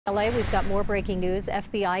LA, we've got more breaking news.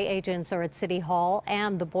 FBI agents are at City Hall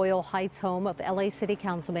and the Boyle Heights home of LA City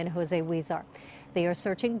Councilman Huizar. They are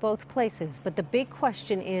searching both places, but the big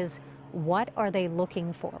question is, what are they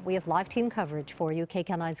looking for? We have live team coverage for you.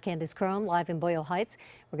 KCAL 9's Candace Crone live in Boyle Heights.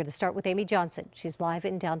 We're going to start with Amy Johnson. She's live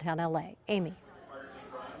in downtown LA. Amy.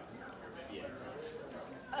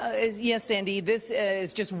 Yes, Sandy, this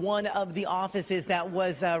is just one of the offices that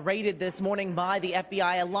was raided this morning by the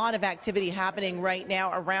FBI. A lot of activity happening right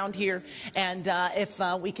now around here. And if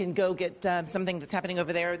we can go get something that's happening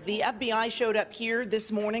over there. The FBI showed up here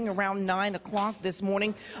this morning around 9 o'clock this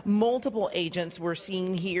morning. Multiple agents were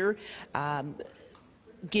seen here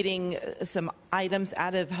getting some items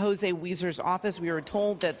out of Jose Huizar's office. We were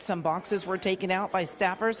told that some boxes were taken out by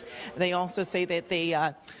staffers. They also say that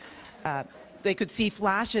they could see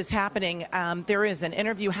flashes happening. There is an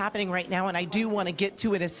interview happening right now, and I do want to get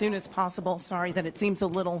to it as soon as possible. Sorry that it seems a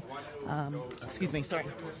little, excuse me, sorry.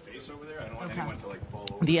 Okay.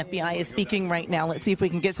 The FBI is speaking right now. Let's see if we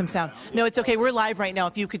can get some sound. No, it's okay. We're live right now.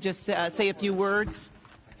 If you could just say a few words.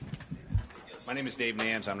 My name is Dave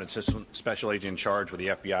Nance. I'm an assistant special agent in charge with the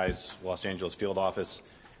FBI's Los Angeles field office.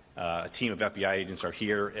 A team of FBI agents are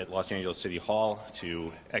here at Los Angeles City Hall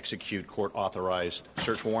to execute court-authorized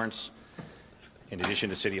search warrants. In addition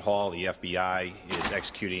to City Hall, the FBI is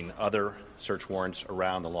executing other search warrants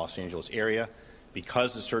around the Los Angeles area.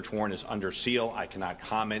 Because the search warrant is under seal, I cannot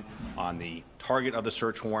comment on the target of the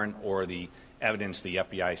search warrant or the evidence the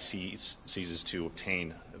FBI seizes to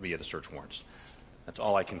obtain via the search warrants. That's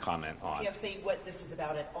all I can comment on. You can't say what this is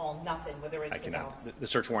about at all, nothing, whether it's I cannot. The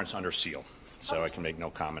search warrant's under seal, so I can make no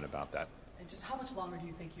comment about that. And just how much longer do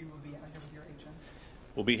you think you will be out here with your agents?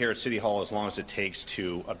 We'll be here at City Hall as long as it takes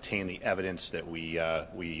to obtain the evidence that we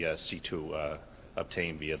seek to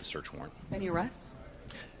obtain via the search warrant. Any arrests?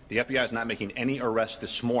 The FBI is not making any arrests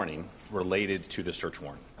this morning related to the search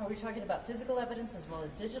warrant. Are we talking about physical evidence as well as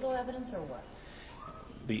digital evidence, or what?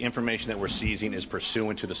 The information that we're seizing is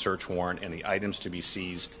pursuant to the search warrant, and the items to be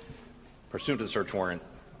seized pursuant to the search warrant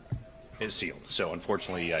is sealed. So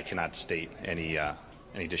unfortunately, I cannot state any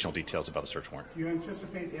additional details about the search warrant. Do you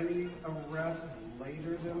anticipate any arrests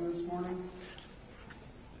later than this morning?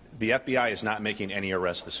 The FBI is not making any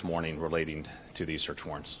arrests this morning relating to these search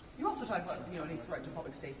warrants. You also talked about, any threat to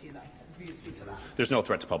public safety in that. Can you speak to that? There's no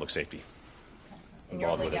threat to public safety And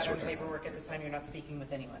you're involved only with this. gathering paperwork at this time. You're not speaking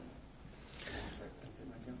with anyone.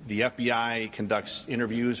 The FBI conducts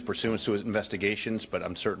interviews pursuant to its investigations, but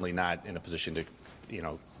I'm certainly not in a position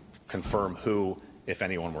to, confirm who, if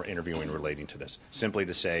anyone, we're interviewing relating to this. Simply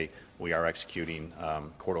to say we are executing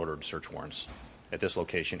court-ordered search warrants at this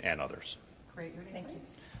location and others. Great. Thank you.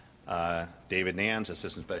 David Nance,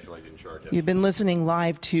 Assistant Special Agent in charge. You've been listening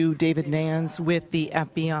live to David Nance with the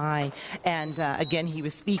FBI, and again, he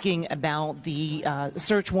was speaking about the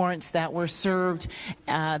search warrants that were served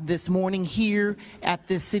this morning here at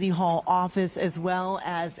the City Hall office, as well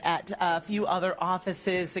as at a few other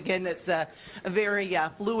offices. Again, it's a very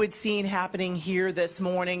fluid scene happening here this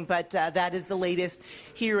morning, but that is the latest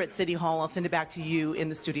here at City Hall. I'll send it back to you in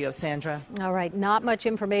the studio, Sandra. All right, not much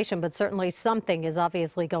information, but certainly something is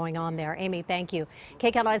obviously going on there. Amy, thank you.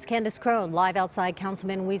 KCAL 9's Candace Crone live outside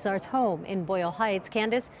Councilman Huizar's home in Boyle Heights.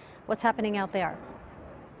 Candace, what's happening out there?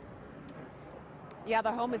 Yeah,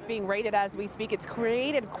 the home is being raided as we speak. It's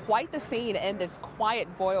created quite the scene in this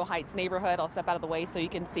quiet Boyle Heights neighborhood. I'll step out of the way so you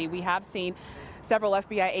can see. We have seen several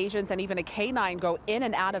FBI agents and even a K-9 go in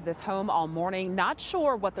and out of this home all morning. Not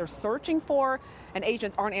sure what they're searching for, and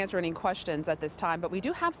agents aren't answering any questions at this time, but we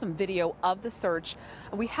do have some video of the search.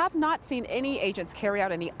 We have not seen any agents carry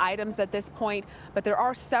out any items at this point, but there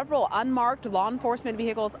are several unmarked law enforcement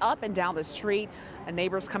vehicles up and down the street, and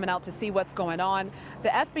neighbors coming out to see what's going on. The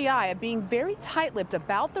FBI are being very tight-lipped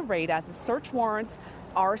about the raid as the search warrants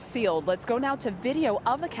are sealed. Let's go now to video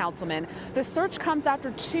of the councilman. The search comes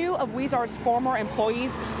after two of Huizar's former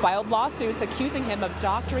employees filed lawsuits accusing him of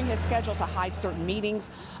doctoring his schedule to hide certain meetings,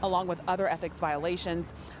 along with other ethics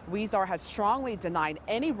violations. Huizar has strongly denied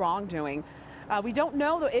any wrongdoing. We don't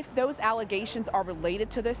know though if those allegations are related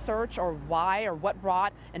to this search or why or what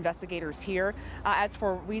brought investigators here. As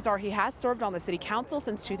for Huizar, he has served on the city council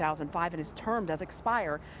since 2005 and his term does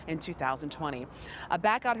expire in 2020.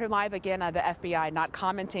 Back out here live again, the FBI not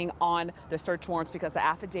commenting on the search warrants because the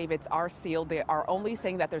affidavits are sealed. They are only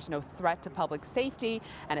saying that there's no threat to public safety,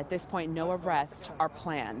 and at this point no arrests are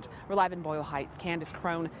planned. We're live in Boyle Heights. Candace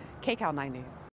Crone, KCAL 9 News.